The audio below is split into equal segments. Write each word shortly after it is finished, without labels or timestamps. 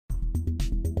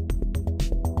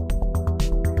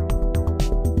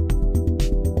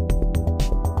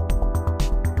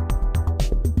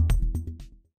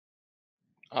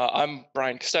I'm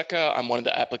Brian Kostecka. I'm one of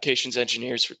the applications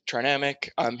engineers for Trinamic.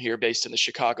 I'm here based in the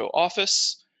Chicago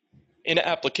office. In an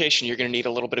application, you're going to need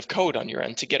a little bit of code on your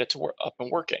end to get it to work up and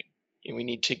working. And we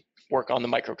need to work on the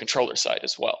microcontroller side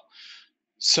as well.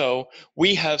 So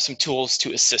we have some tools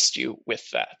to assist you with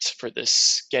that for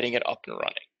this, getting it up and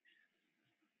running.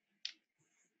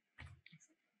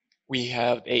 We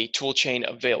have a tool chain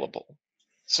available.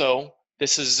 So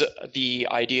this is the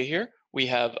idea here. We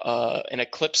have an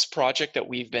Eclipse project that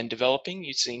we've been developing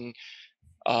using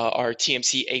our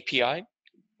TMC API.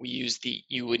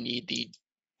 You would need the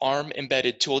ARM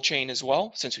embedded toolchain as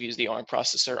well, since we use the ARM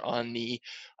processor on the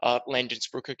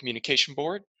Langensprucker communication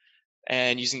board.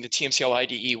 And using the TMCL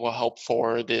IDE will help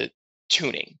for the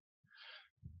tuning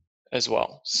as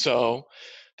well. So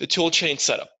the toolchain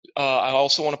setup. I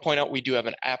also want to point out we do have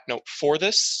an app note for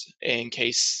this in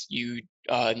case you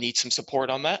need some support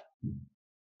on that.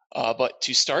 But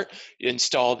to start, you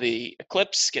install the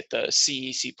Eclipse, get the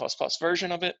C++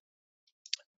 version of it.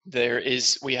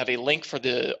 We have a link for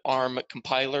the ARM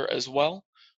compiler as well,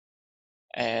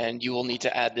 and you will need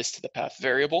to add this to the path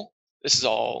variable. This is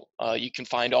all, you can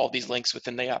find all these links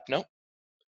within the app note.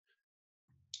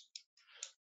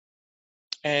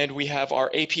 And we have our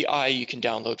API you can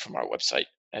download from our website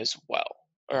as well,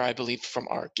 or I believe from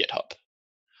our GitHub.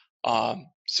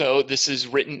 So this is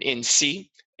written in C.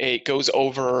 It goes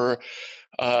over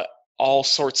all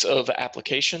sorts of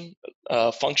application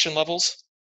function levels.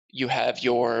 You have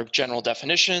your general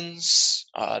definitions,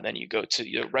 then you go to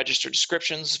your register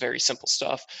descriptions, very simple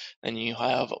stuff. Then you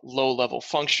have low-level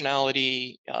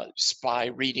functionality, SPI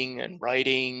reading and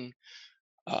writing,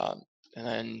 and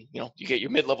then you get your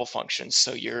mid-level functions.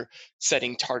 So you're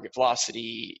setting target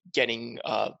velocity, getting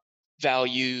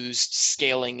values,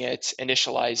 scaling it,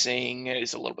 initializing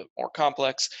is a little bit more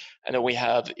complex. And then we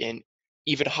have in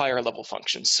even higher level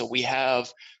functions. So we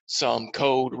have some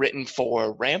code written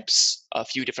for ramps, a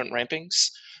few different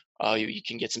rampings. You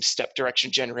can get some step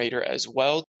direction generator as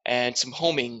well, and some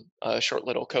homing short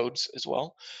little codes as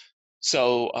well.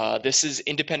 So this is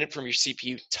independent from your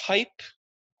CPU type.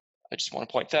 I just want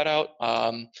to point that out.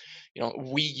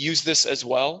 We use this as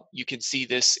well. You can see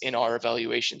this in our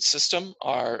evaluation system.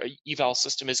 Our eval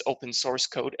system is open source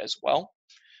code as well.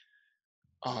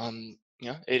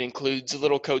 It includes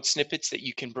little code snippets that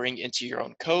you can bring into your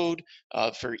own code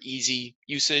for easy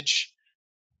usage.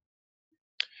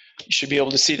 You should be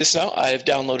able to see this now. I've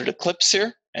downloaded Eclipse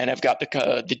here, and I've got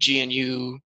the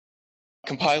GNU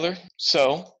compiler.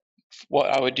 So what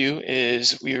I would do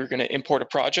is we are going to import a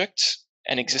project,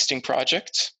 an existing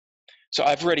project. So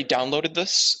I've already downloaded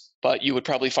this, but you would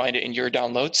probably find it in your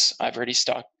downloads. I've already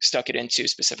stuck it into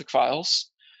specific files.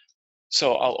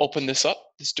 So I'll open this up,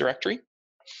 this directory.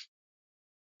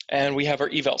 And we have our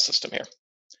eval system here.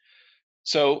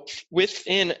 So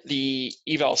within the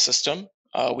eval system,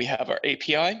 we have our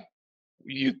API,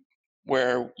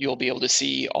 where you'll be able to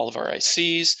see all of our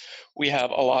ICs. We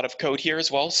have a lot of code here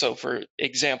as well. So for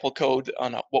example code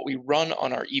on what we run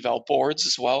on our eval boards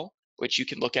as well, which you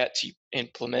can look at to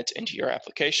implement into your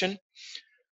application.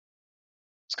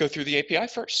 Let's go through the API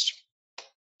first.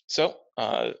 So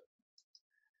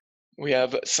we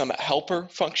have some helper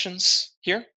functions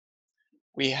here.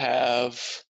 We have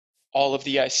all of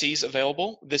the ICs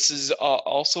available. This is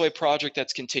also a project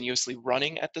that's continuously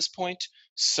running at this point.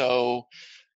 So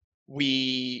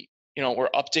we're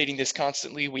updating this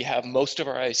constantly. We have most of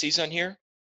our ICs on here.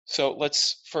 So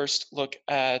let's first look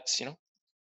at,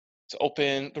 to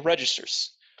open the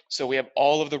registers. So we have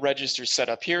all of the registers set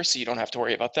up here, so you don't have to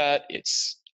worry about that.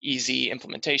 It's easy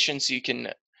implementation. So you can,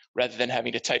 rather than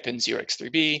having to type in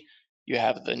 0x3b, you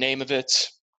have the name of it.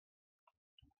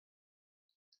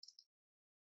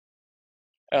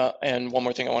 And one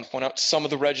more thing I want to point out, some of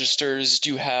the registers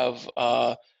do have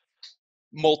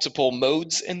multiple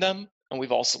modes in them, and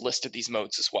we've also listed these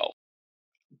modes as well.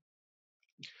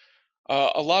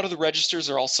 A lot of the registers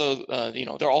are also,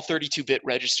 they're all 32-bit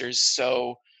registers,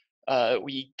 so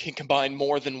we can combine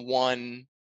more than one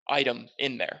item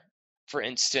in there. For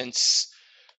instance,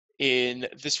 in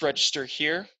this register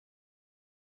here,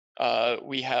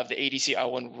 we have the ADC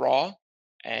I1 raw,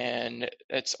 and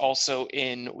it's also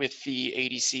in with the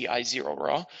ADC I0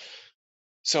 raw.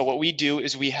 So what we do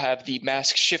is we have the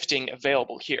mask shifting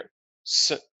available here,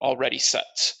 already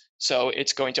set. So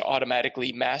it's going to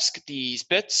automatically mask these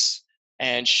bits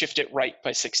and shift it right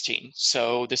by 16.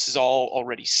 So this is all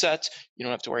already set. You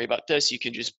don't have to worry about this. You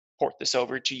can just port this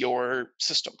over to your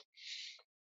system.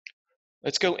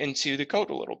 Let's go into the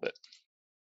code a little bit.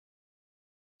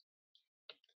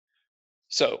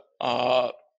 So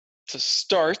to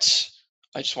start,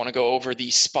 I just want to go over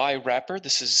the SPI wrapper.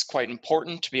 This is quite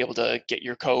important to be able to get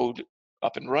your code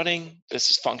up and running.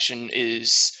 This function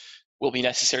will be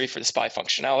necessary for the SPI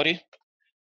functionality.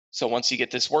 So once you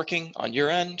get this working on your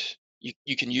end,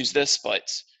 you can use this,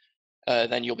 but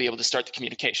then you'll be able to start the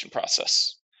communication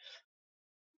process.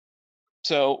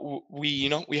 So we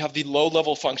have the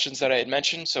low-level functions that I had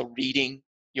mentioned. So reading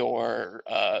your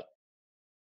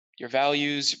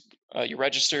values, your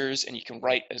registers, and you can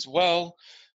write as well.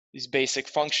 These basic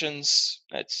functions,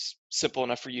 that's simple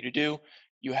enough for you to do.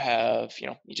 You have,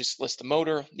 you just list the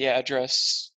motor, the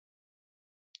address,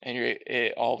 and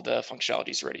all of the functionality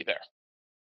is already there.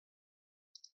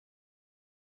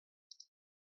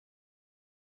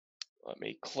 Let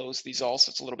me close these all so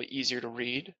it's a little bit easier to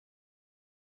read.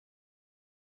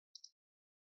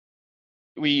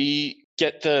 We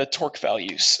get the torque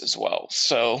values as well.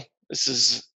 So this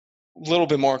is a little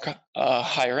bit more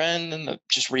higher end than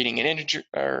just reading an integer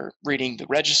or reading the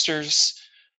registers.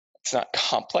 It's not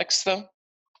complex though.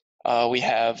 We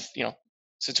have,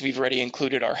 since we've already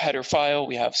included our header file,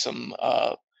 we have some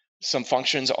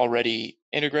functions already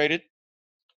integrated.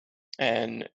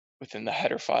 And within the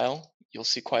header file, you'll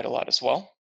see quite a lot as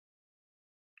well.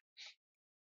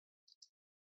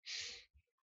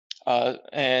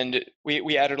 And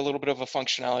we added a little bit of a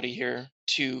functionality here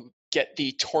to get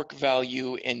the torque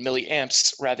value in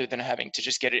milliamps rather than having to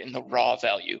just get it in the raw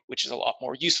value, which is a lot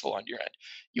more useful on your end.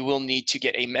 You will need to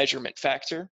get a measurement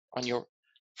factor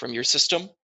from your system,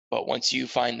 but once you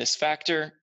find this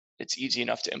factor, it's easy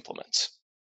enough to implement.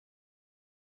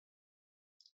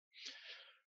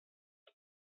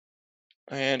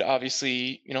 And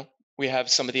obviously, we have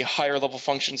some of the higher level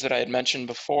functions that I had mentioned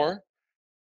before.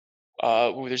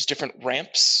 There's different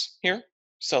ramps here.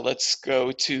 So let's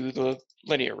go to the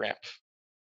linear ramp.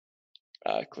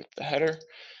 Click the header.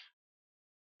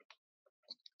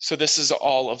 So this is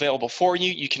all available for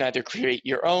you. You can either create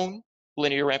your own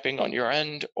linear ramping on your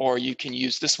end, or you can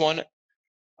use this one.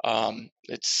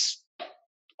 It's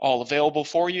all available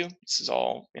for you. This is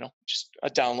all, just a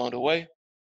download away.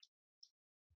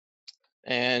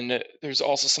 And there's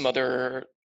also some other,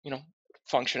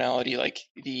 functionality like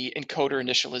the encoder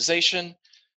initialization.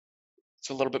 It's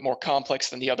a little bit more complex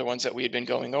than the other ones that we had been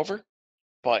going over,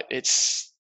 but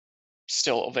it's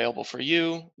still available for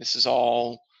you. This is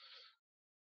all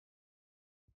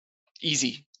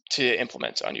easy to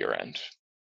implement on your end.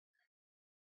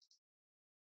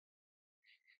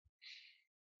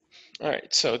 All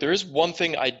right, so there is one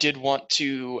thing I did want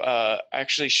to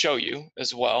actually show you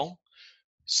as well.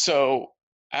 So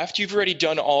after you've already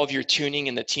done all of your tuning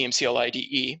in the TMCL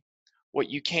IDE, what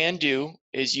you can do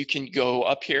is you can go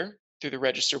up here through the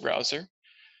register browser.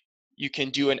 You can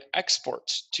do an export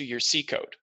to your C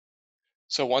code.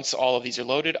 So once all of these are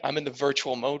loaded, I'm in the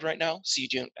virtual mode right now, so you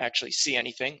don't actually see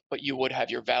anything, but you would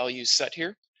have your values set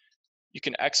here. You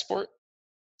can export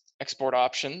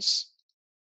options,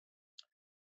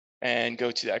 and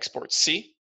go to the export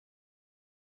C.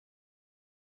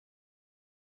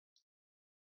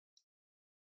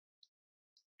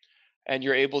 And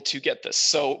you're able to get this.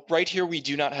 So right here, we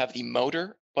do not have the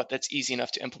motor, but that's easy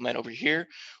enough to implement over here.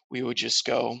 We would just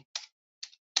go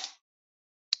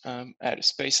add a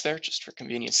space there just for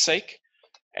convenience sake.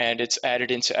 And it's added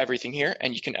into everything here,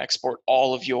 and you can export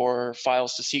all of your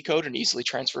files to C code and easily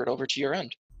transfer it over to your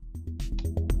end.